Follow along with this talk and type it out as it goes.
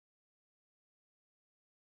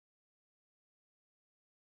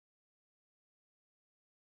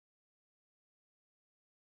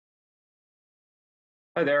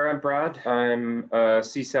Hi there, I'm Brad. I'm a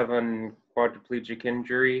C7 quadriplegic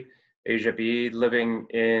injury, Asia B, living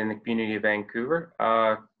in the community of Vancouver.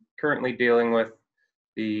 Currently dealing with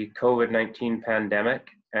the COVID-19 pandemic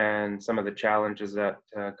and some of the challenges that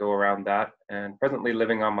go around that, and presently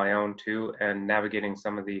living on my own too, and navigating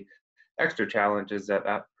some of the extra challenges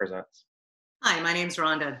that presents. Hi, my name's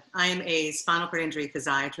Rhonda. I'm a spinal cord injury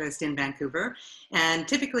physiatrist in Vancouver, and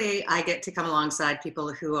typically I get to come alongside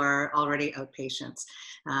people who are already outpatients.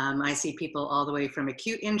 I see people all the way from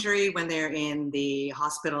acute injury when they're in the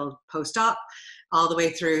hospital post-op, all the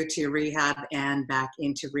way through to rehab and back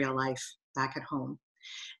into real life, back at home.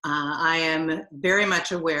 I am very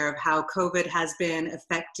much aware of how COVID has been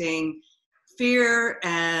affecting fear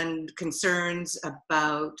and concerns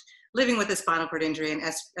about living with a spinal cord injury and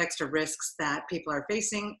extra risks that people are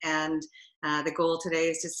facing. And the goal today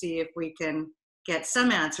is to see if we can get some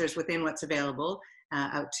answers within what's available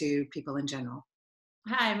out to people in general.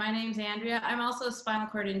 Hi, my name's Andrea. I'm also a spinal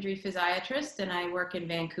cord injury physiatrist and I work in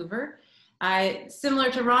Vancouver. Similar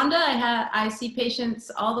to Rhonda, I see patients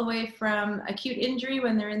all the way from acute injury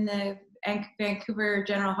when they're in the Vancouver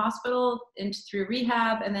General Hospital through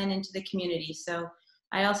rehab and then into the community. So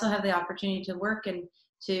I also have the opportunity to work and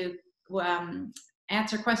to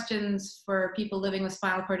answer questions for people living with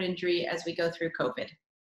spinal cord injury as we go through COVID.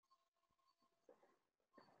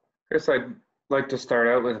 Chris, I'd like to start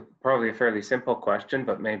out with probably a fairly simple question,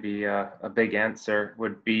 but maybe a big answer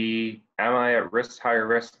would be, am I at higher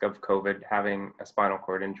risk of COVID having a spinal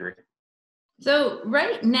cord injury? So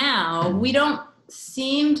right now, it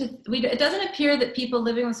doesn't appear that people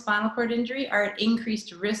living with spinal cord injury are at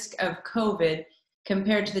increased risk of COVID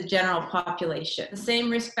compared to the general population. The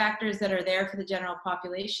same risk factors that are there for the general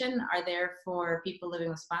population are there for people living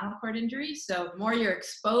with spinal cord injury. So the more you're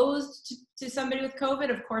exposed to somebody with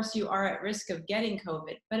COVID, of course you are at risk of getting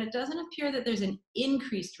COVID, but it doesn't appear that there's an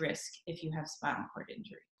increased risk if you have spinal cord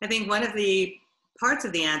injury. I think one of the parts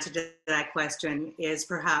of the answer to that question is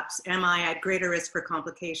perhaps, am I at greater risk for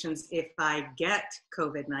complications if I get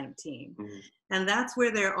COVID-19? Mm-hmm. And that's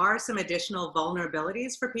where there are some additional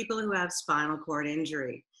vulnerabilities for people who have spinal cord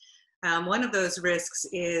injury. One of those risks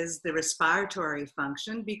is the respiratory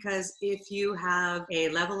function, because if you have a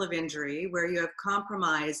level of injury where you have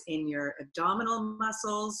compromise in your abdominal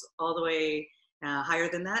muscles all the way higher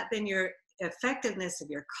than that, then your effectiveness of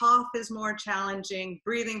your cough is more challenging,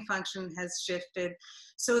 breathing function has shifted.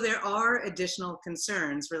 So there are additional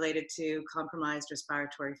concerns related to compromised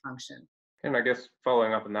respiratory function. And I guess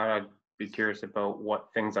following up on that, I'd be curious about what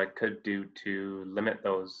things I could do to limit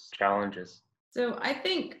those challenges. So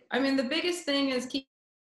the biggest thing is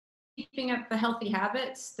keeping up the healthy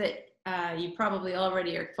habits that you probably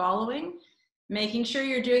already are following, making sure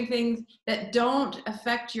you're doing things that don't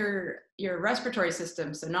affect your respiratory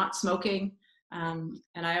system. So not smoking. And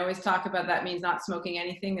I always talk about that means not smoking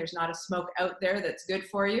anything. There's not a smoke out there that's good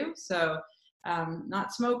for you. So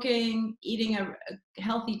not smoking, eating a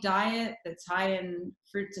healthy diet that's high in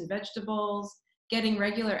fruits and vegetables, getting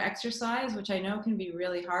regular exercise, which I know can be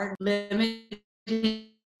really hard, limiting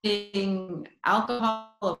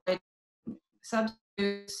alcohol,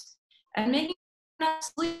 substitutes, and making enough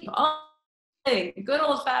sleep. All good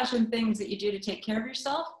old-fashioned things that you do to take care of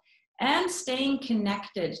yourself, and staying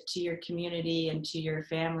connected to your community and to your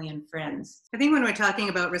family and friends. I think when we're talking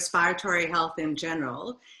about respiratory health in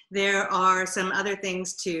general, there are some other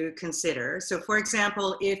things to consider. So for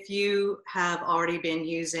example, if you have already been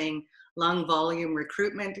using lung volume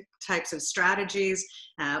recruitment types of strategies,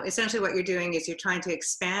 essentially what you're doing is you're trying to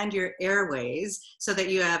expand your airways so that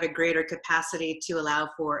you have a greater capacity to allow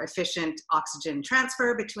for efficient oxygen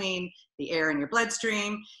transfer between the air in your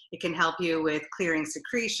bloodstream. It can help you with clearing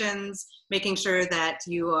secretions, making sure that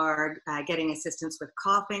you are getting assistance with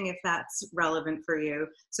coughing if that's relevant for you.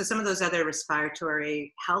 So some of those other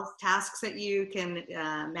respiratory health tasks that you can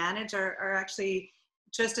manage are actually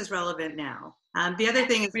just as relevant now. The other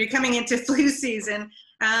thing is when you're coming into flu season,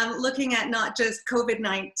 looking at not just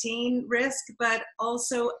COVID-19 risk, but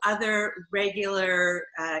also other regular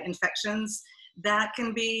infections that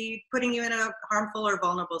can be putting you in a harmful or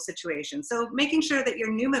vulnerable situation. So making sure that your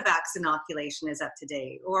Pneumovax inoculation is up to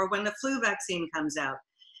date, or when the flu vaccine comes out,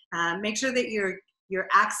 make sure that you're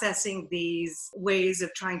accessing these ways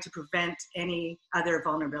of trying to prevent any other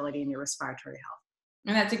vulnerability in your respiratory health.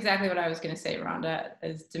 And that's exactly what I was going to say, Rhonda,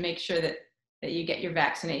 is to make sure that you get your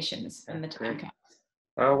vaccinations when the time comes.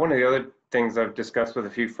 One of the other things I've discussed with a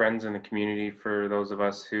few friends in the community, for those of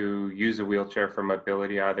us who use a wheelchair for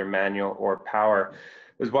mobility, either manual or power,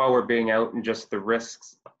 is while we're being out, and just the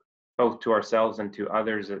risks both to ourselves and to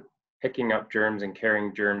others of picking up germs and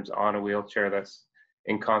carrying germs on a wheelchair that's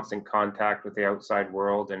in constant contact with the outside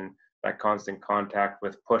world, and that constant contact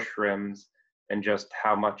with push rims, and just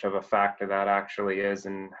how much of a factor that actually is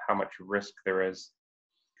and how much risk there is.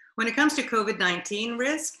 When it comes to COVID-19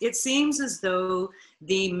 risk, it seems as though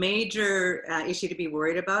the major issue to be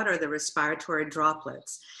worried about are the respiratory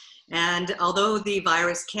droplets. And although the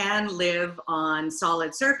virus can live on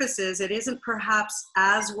solid surfaces, it isn't perhaps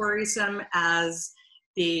as worrisome as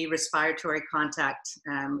the respiratory contact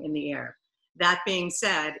in the air. That being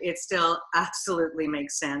said, it still absolutely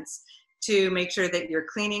makes sense to make sure that you're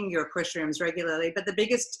cleaning your push rims regularly. But the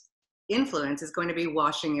biggest influence is going to be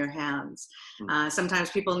washing your hands.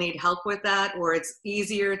 Sometimes people need help with that, or it's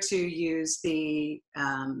easier to use the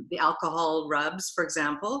alcohol rubs, for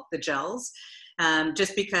example, the gels,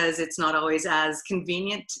 just because it's not always as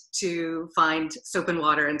convenient to find soap and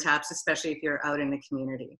water in taps, especially if you're out in the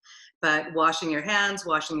community. But washing your hands,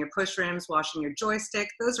 washing your push rims, washing your joystick,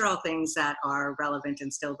 those are all things that are relevant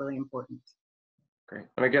and still really important. Great.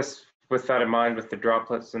 And I guess with that in mind, with the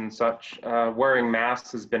droplets and such, wearing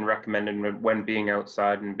masks has been recommended when being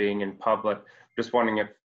outside and being in public. Just wondering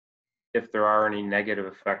if there are any negative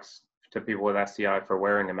effects to people with SCI for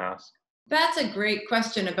wearing a mask. That's a great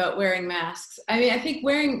question about wearing masks. I mean, I think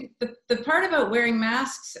wearing the part about wearing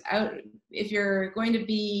masks out, if you're going to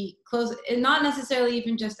be close, and not necessarily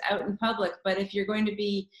even just out in public, but if you're going to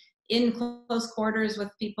be in close quarters with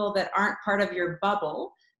people that aren't part of your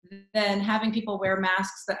bubble, then having people wear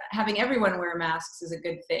masks, having everyone wear masks is a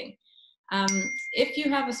good thing. If you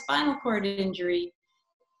have a spinal cord injury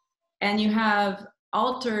and you have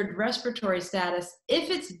altered respiratory status, if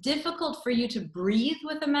it's difficult for you to breathe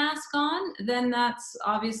with a mask on, then that's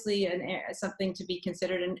obviously something to be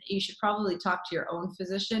considered, and you should probably talk to your own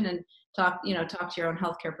physician and talk to your own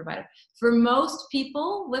healthcare provider. For most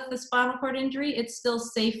people with a spinal cord injury, it's still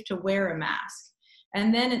safe to wear a mask.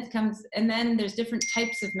 And then there's different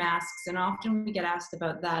types of masks, and often we get asked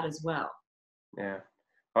about that as well. Yeah,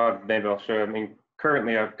 maybe I'll show you. I mean,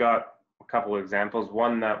 currently I've got a couple of examples.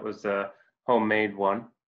 One that was a homemade one,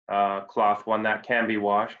 cloth one that can be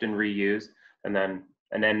washed and reused, and then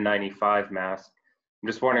an N95 mask. I'm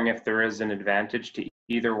just wondering if there is an advantage to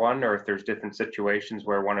either one, or if there's different situations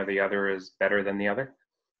where one or the other is better than the other.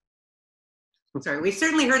 Sorry, we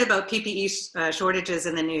certainly heard about PPE shortages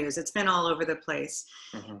in the news. It's been all over the place.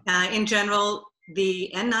 In general, the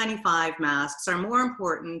N95 masks are more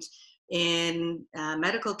important in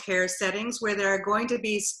medical care settings where there are going to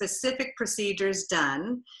be specific procedures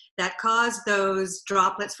done that cause those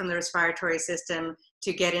droplets from the respiratory system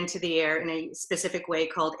to get into the air in a specific way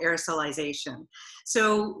called aerosolization.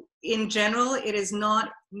 So in general, it is not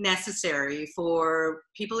necessary for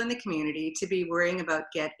people in the community to be worrying about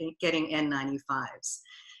getting N95s.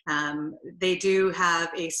 They do have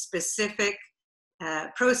a specific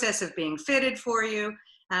process of being fitted for you,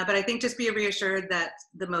 but I think just be reassured that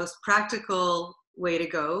the most practical way to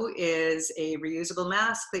go is a reusable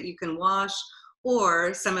mask that you can wash,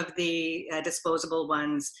 or some of the disposable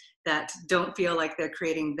ones that don't feel like they're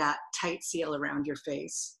creating that tight seal around your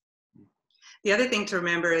face. The other thing to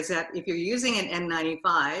remember is that if you're using an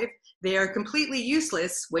N95, they are completely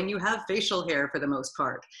useless when you have facial hair for the most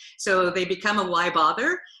part. So they become a why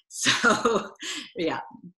bother. So yeah,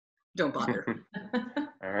 don't bother.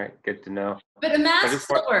 All right, good to know. But a mask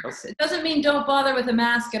still works. It doesn't mean don't bother with a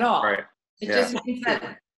mask at all. Right. It just means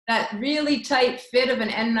that really tight fit of an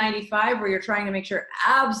N95 where you're trying to make sure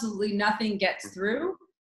absolutely nothing gets through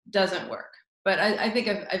doesn't work. But I think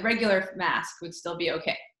a regular mask would still be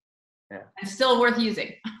okay. Yeah. And still worth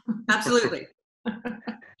using. Absolutely.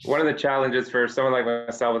 One of the challenges for someone like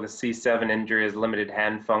myself with a C7 injury is limited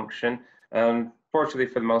hand function. Fortunately,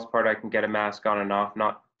 for the most part, I can get a mask on and off,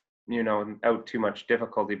 not out too much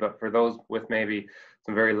difficulty. But for those with maybe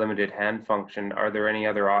some very limited hand function, are there any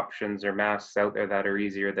other options or masks out there that are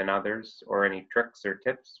easier than others, or any tricks or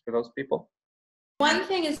tips for those people? One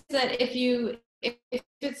thing is that if you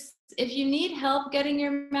need help getting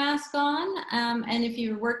your mask on, and if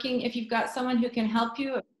you've got someone who can help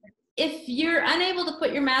you, if you're unable to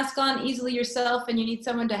put your mask on easily yourself and you need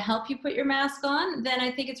someone to help you put your mask on, then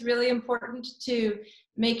I think it's really important to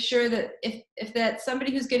make sure that if that's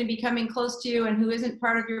somebody who's going to be coming close to you and who isn't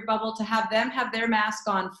part of your bubble, to have them have their mask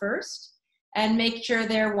on first and make sure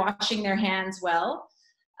they're washing their hands well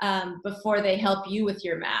before they help you with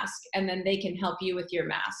your mask, and then they can help you with your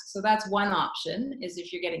mask. So that's one option, is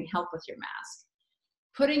if you're getting help with your mask.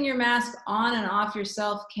 Putting your mask on and off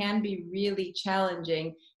yourself can be really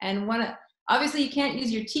challenging. And obviously you can't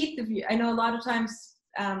use your teeth. I know a lot of times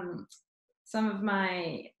some of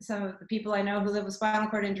the people I know who live with spinal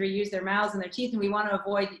cord injury use their mouths and their teeth, and we want to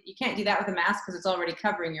avoid, you can't do that with a mask because it's already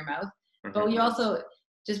covering your mouth. But you also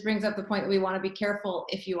just brings up the point that we want to be careful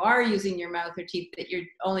if you are using your mouth or teeth that you're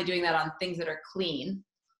only doing that on things that are clean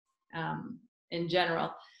in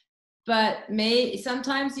general. But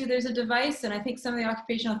sometimes there's a device, and I think some of the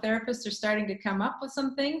occupational therapists are starting to come up with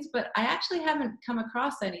some things, but I actually haven't come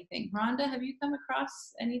across anything. Rhonda, have you come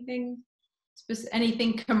across anything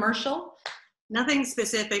commercial? Nothing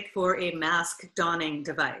specific for a mask donning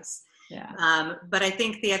device. Yeah. But I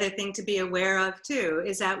think the other thing to be aware of too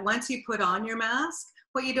is that once you put on your mask,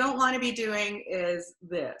 what you don't want to be doing is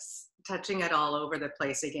this, touching it all over the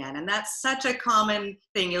place again. And that's such a common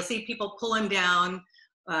thing. You'll see people pulling down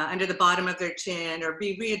under the bottom of their chin or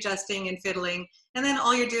be readjusting and fiddling. And then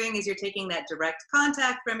all you're doing is you're taking that direct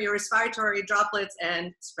contact from your respiratory droplets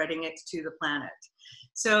and spreading it to the planet.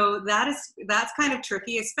 So that's kind of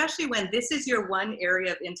tricky, especially when this is your one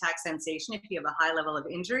area of intact sensation. If you have a high level of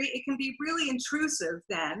injury, it can be really intrusive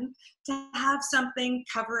then to have something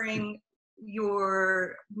covering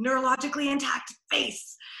your neurologically intact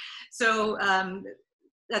face. So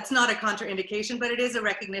that's not a contraindication, but it is a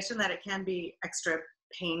recognition that it can be extra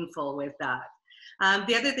painful with that.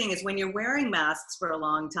 The other thing is when you're wearing masks for a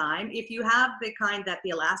long time, if you have the kind that the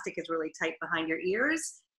elastic is really tight behind your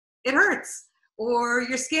ears, it hurts, or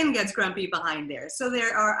your skin gets grumpy behind there. So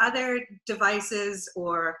there are other devices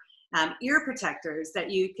or ear protectors that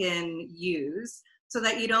you can use so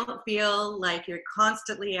that you don't feel like you're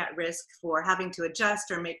constantly at risk for having to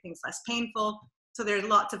adjust or make things less painful. So there's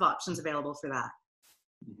lots of options available for that.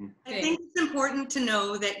 I think it's important to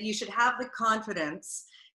know that you should have the confidence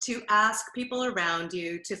to ask people around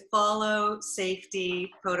you to follow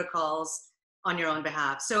safety protocols on your own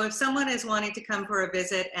behalf. So if someone is wanting to come for a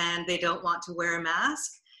visit and they don't want to wear a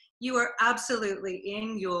mask, you are absolutely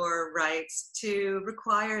in your rights to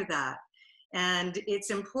require that. And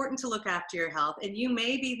it's important to look after your health. And you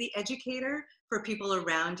may be the educator for people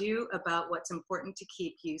around you about what's important to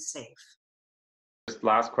keep you safe. Just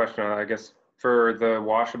last question, I guess. For the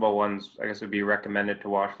washable ones, I guess it would be recommended to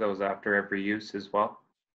wash those after every use as well?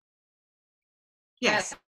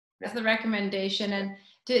 Yes. That's the recommendation. And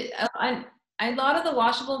a lot of the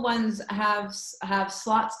washable ones have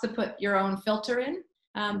slots to put your own filter in.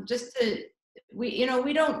 We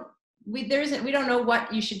don't know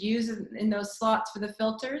what you should use in those slots for the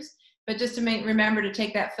filters, but just to remember to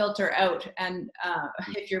take that filter out and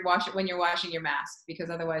when you're washing your mask,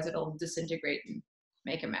 because otherwise it'll disintegrate and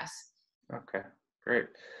make a mess. Okay, great.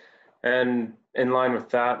 And in line with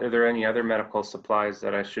that, are there any other medical supplies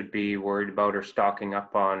that I should be worried about or stocking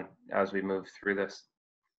up on as we move through this?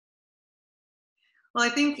 Well, I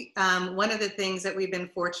think one of the things that we've been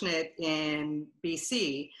fortunate in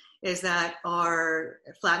BC is that our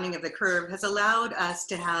flattening of the curve has allowed us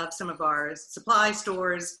to have some of our supply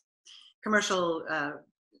stores, commercial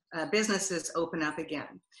businesses open up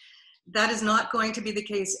again. That is not going to be the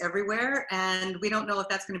case everywhere, and we don't know if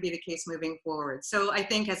that's going to be the case moving forward. So I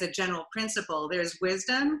think as a general principle, there's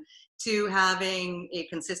wisdom to having a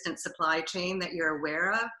consistent supply chain that you're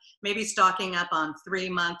aware of, maybe stocking up on 3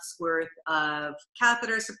 months worth of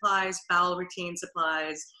catheter supplies, bowel routine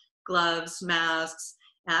supplies, gloves, masks,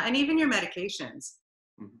 and even your medications.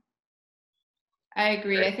 I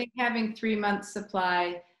agree. I think having 3 months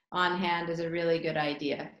supply on hand is a really good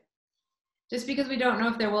idea. Just because we don't know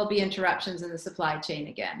if there will be interruptions in the supply chain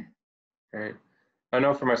again. Right. I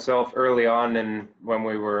know for myself early on, and when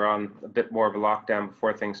we were on a bit more of a lockdown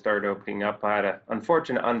before things started opening up, I had an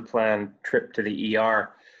unfortunate unplanned trip to the ER,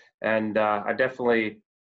 and I definitely,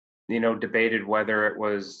 debated whether it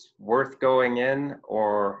was worth going in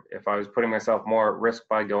or if I was putting myself more at risk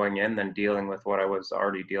by going in than dealing with what I was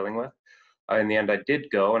already dealing with. In the end, I did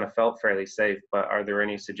go and I felt fairly safe, but are there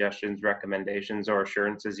any suggestions, recommendations, or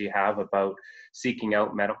assurances you have about seeking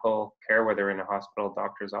out medical care, whether in a hospital,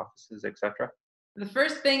 doctor's offices, etc.? The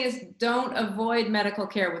first thing is don't avoid medical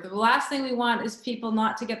care. The last thing we want is people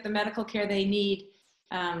not to get the medical care they need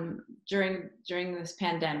during this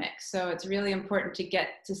pandemic. So it's really important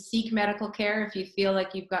to seek medical care if you feel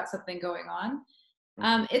like you've got something going on.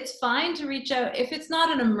 It's fine to reach out. If it's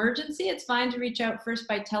not an emergency, it's fine to reach out first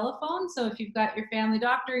by telephone. So if you've got your family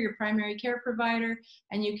doctor, your primary care provider,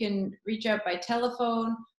 and you can reach out by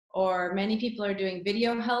telephone, or many people are doing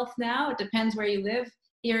video health now. It depends where you live.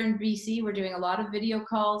 Here in BC, we're doing a lot of video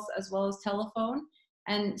calls as well as telephone.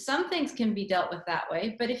 And some things can be dealt with that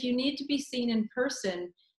way. But if you need to be seen in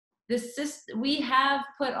person, we have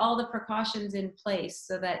put all the precautions in place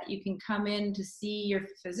so that you can come in to see your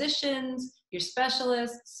physicians, your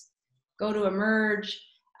specialists, go to emerge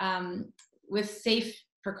with safe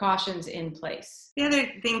precautions in place. The other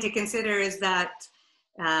thing to consider is that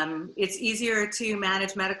It's easier to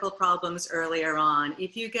manage medical problems earlier on.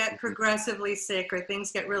 If you get progressively sick or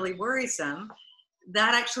things get really worrisome,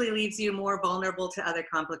 that actually leaves you more vulnerable to other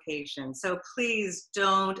complications. So please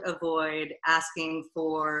don't avoid asking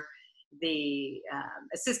for the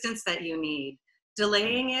assistance that you need.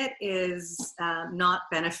 Delaying it is not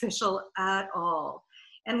beneficial at all.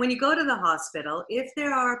 And when you go to the hospital, if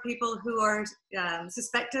there are people who are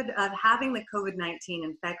suspected of having the COVID-19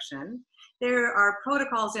 infection, there are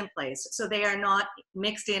protocols in place. So they are not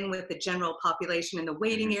mixed in with the general population in the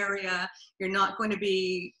waiting area. You're not going to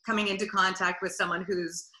be coming into contact with someone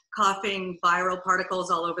who's coughing viral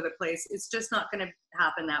particles all over the place. It's just not going to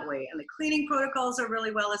happen that way. And the cleaning protocols are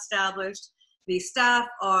really well established. The staff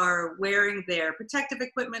are wearing their protective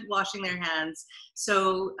equipment, washing their hands.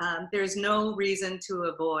 So there's no reason to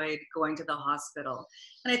avoid going to the hospital.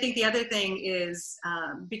 And I think the other thing is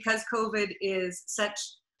because COVID is such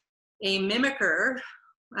a mimicker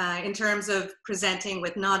in terms of presenting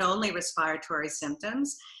with not only respiratory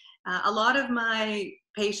symptoms, a lot of my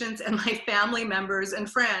patients and my family members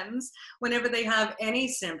and friends, whenever they have any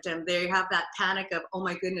symptom, they have that panic of, oh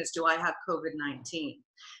my goodness, do I have COVID-19?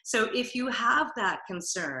 So if you have that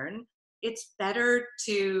concern, it's better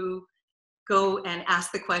to go and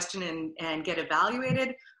ask the question and get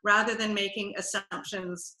evaluated rather than making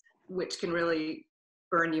assumptions which can really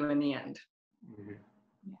burn you in the end. Mm-hmm.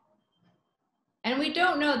 And we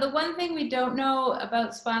don't know, the one thing we don't know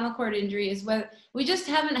about spinal cord injury is whether, we just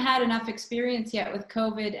haven't had enough experience yet with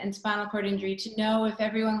COVID and spinal cord injury to know if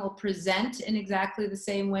everyone will present in exactly the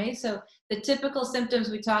same way. So the typical symptoms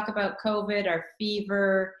we talk about COVID are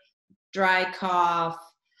fever, dry cough,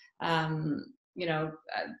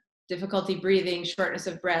 difficulty breathing, shortness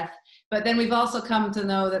of breath. But then we've also come to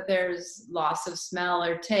know that there's loss of smell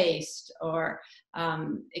or taste, or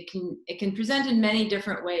it can present in many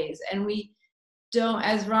different ways. And we don't,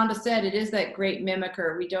 as Rhonda said, it is that great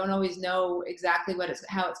mimicker. We don't always know exactly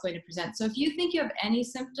how it's going to present. So if you think you have any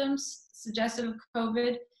symptoms suggestive of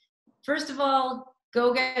COVID, first of all,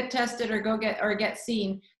 go get tested or get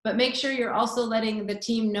seen, but make sure you're also letting the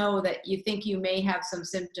team know that you think you may have some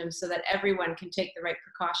symptoms so that everyone can take the right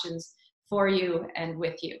precautions for you and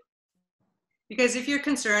with you. Because if you're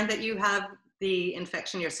concerned that you have the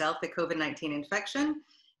infection yourself, the COVID-19 infection,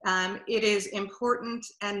 it is important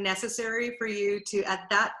and necessary for you to, at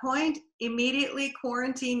that point, immediately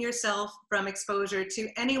quarantine yourself from exposure to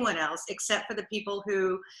anyone else, except for the people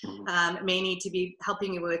who may need to be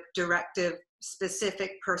helping you with directive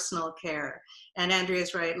specific personal care. And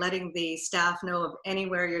Andrea's right, letting the staff know of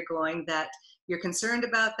anywhere you're going that you're concerned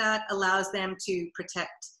about that allows them to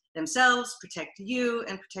protect themselves, protect you,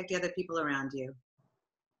 and protect the other people around you.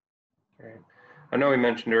 Great. I know we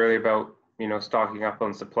mentioned earlier about stocking up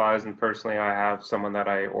on supplies, and personally I have someone that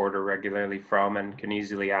I order regularly from and can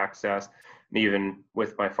easily access. And even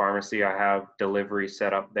with my pharmacy, I have delivery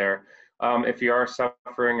set up there. If you are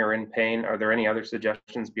suffering or in pain, are there any other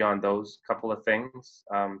suggestions beyond those couple of things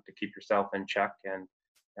to keep yourself in check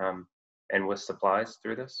and with supplies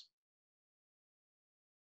through this?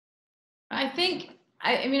 I think,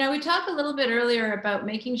 we talked a little bit earlier about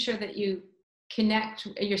making sure that you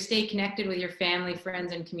stay connected with your family,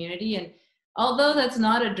 friends, and community. And although it's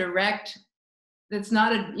not a direct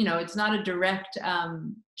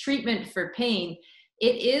treatment for pain,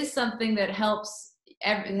 it is something that helps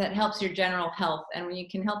your general health. And when you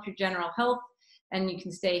can help your general health and you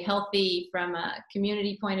can stay healthy from a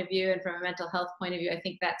community point of view and from a mental health point of view, I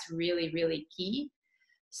think that's really, really key.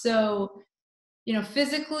 So,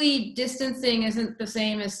 physically distancing isn't the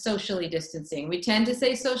same as socially distancing. We tend to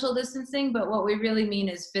say social distancing, but what we really mean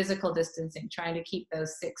is physical distancing, trying to keep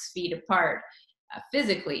those 6 feet apart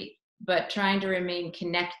physically, but trying to remain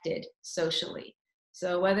connected socially.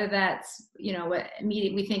 So whether that's,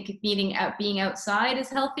 we think being outside is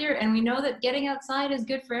healthier, and we know that getting outside is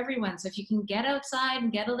good for everyone. So if you can get outside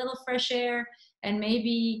and get a little fresh air and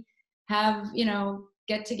maybe have,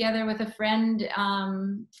 get together with a friend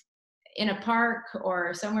in a park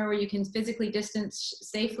or somewhere where you can physically distance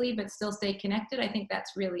safely but still stay connected, I think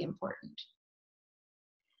that's really important.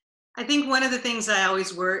 I think one of the things I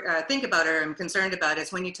always think about or am concerned about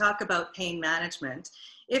is when you talk about pain management,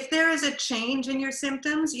 if there is a change in your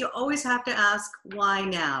symptoms, you always have to ask, why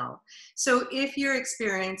now? So if you're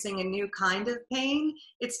experiencing a new kind of pain,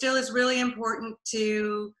 it still is really important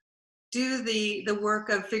to do the work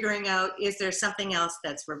of figuring out, is there something else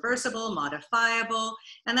that's reversible, modifiable?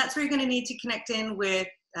 And that's where you're going to need to connect in with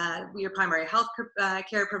your primary health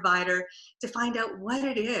care provider to find out what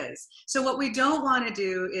it is. So what we don't want to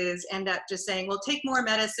do is end up just saying, well, take more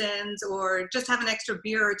medicines or just have an extra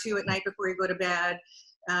beer or two at night before you go to bed.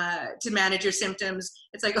 to manage your symptoms.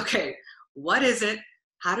 It's like, okay, what is it?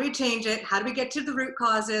 How do we change it? How do we get to the root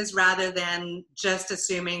causes rather than just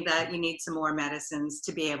assuming that you need some more medicines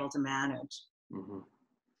to be able to manage? Mm-hmm.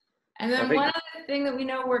 And then one other thing that we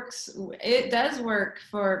know works, it does work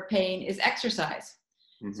for pain, is exercise.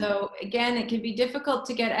 Mm-hmm. So again, it can be difficult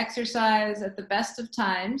to get exercise at the best of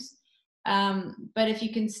times, but if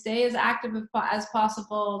you can stay as active as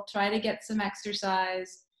possible, try to get some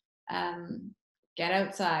exercise, get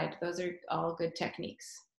outside. Those are all good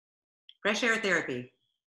techniques. Fresh air therapy.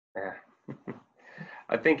 Yeah.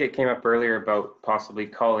 I think it came up earlier about possibly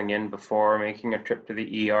calling in before making a trip to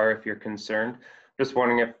the ER if you're concerned. Just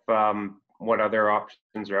wondering if what other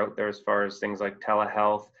options are out there as far as things like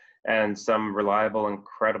telehealth and some reliable and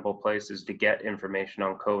credible places to get information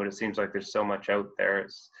on COVID. It seems like there's so much out there.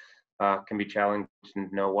 It's can be challenging to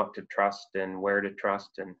know what to trust and where to trust,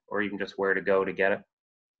 and or even just where to go to get it.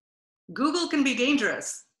 Google can be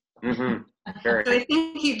dangerous. Mm-hmm. So I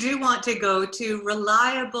think you do want to go to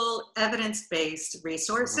reliable evidence-based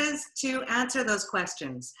resources to answer those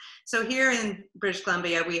questions. So here in British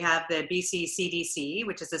Columbia, we have the BC CDC,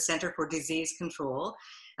 which is the Centre for Disease Control.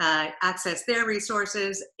 Access their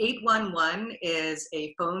resources. 811 is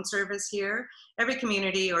a phone service here. Every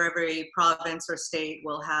community or every province or state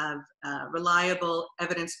will have reliable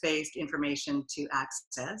evidence-based information to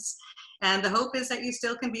access. And the hope is that you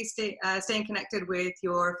still can be staying connected with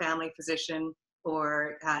your family physician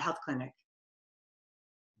or health clinic.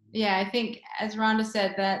 Yeah, I think, as Rhonda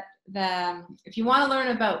said, that if you want to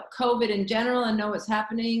learn about COVID in general and know what's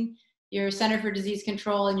happening, your Center for Disease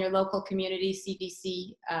Control and your local community,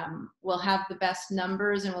 CDC, will have the best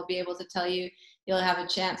numbers and will be able to tell you. You'll have a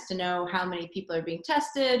chance to know how many people are being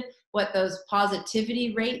tested, what those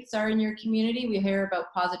positivity rates are in your community. We hear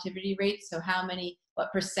about positivity rates, so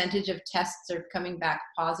what percentage of tests are coming back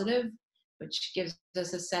positive, which gives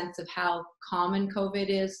us a sense of how common COVID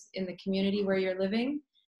is in the community where you're living.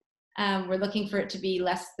 We're looking for it to be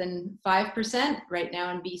less than 5%. Right now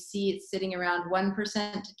in BC, it's sitting around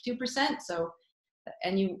 1% to 2%. So,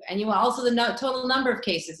 and you also the total number of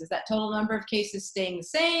cases. Is that total number of cases staying the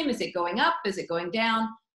same? Is it going up? Is it going down?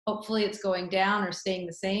 Hopefully it's going down or staying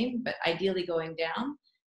the same, but ideally going down.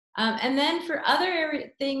 And then for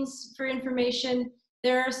other things for information,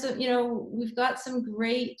 there are some, we've got some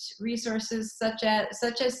great resources such as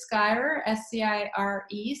SCIRE, SCIRE,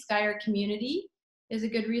 SCIRE Community is a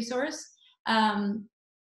good resource.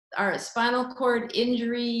 Our spinal cord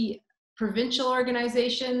injury provincial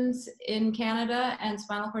organizations in Canada and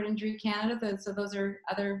Spinal Cord Injury Canada. So those are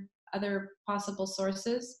other possible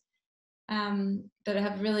sources that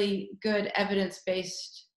have really good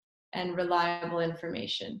evidence-based and reliable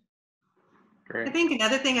information. Great. I think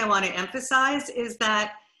another thing I want to emphasize is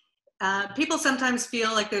that people sometimes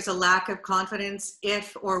feel like there's a lack of confidence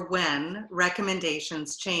if or when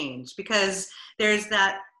recommendations change, because there's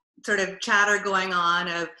that sort of chatter going on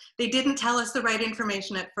of they didn't tell us the right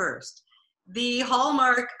information at first. The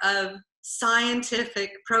hallmark of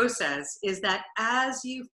scientific process is that as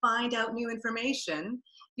you find out new information,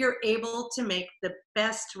 you're able to make the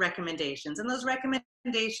best recommendations, and those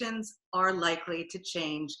recommendations are likely to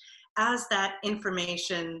change as that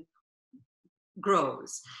information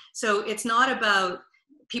grows. So it's not about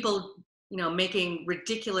people, making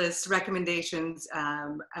ridiculous recommendations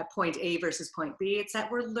at point A versus point B. It's that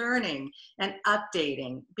we're learning and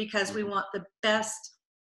updating because we want the best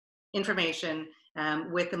information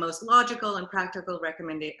with the most logical and practical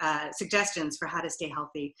suggestions for how to stay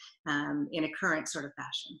healthy in a current sort of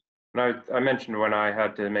fashion. And I mentioned when I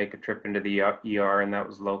had to make a trip into the ER, and that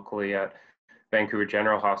was locally at Vancouver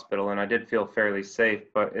General Hospital, and I did feel fairly safe,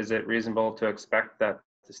 but is it reasonable to expect that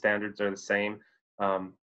the standards are the same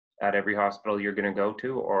at every hospital you're going to go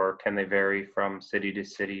to, or can they vary from city to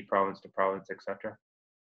city, province to province, etc.?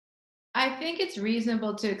 I think it's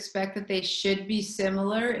reasonable to expect that they should be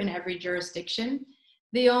similar in every jurisdiction.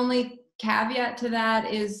 The only caveat to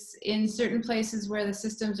that is in certain places where the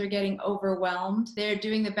systems are getting overwhelmed, they're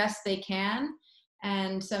doing the best they can.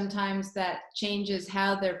 And sometimes that changes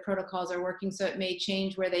how their protocols are working. So it may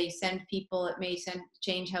change where they send people. It may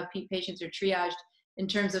change how patients are triaged in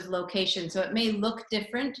terms of location. So it may look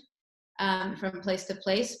different from place to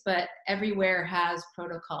place, but everywhere has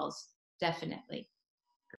protocols, definitely.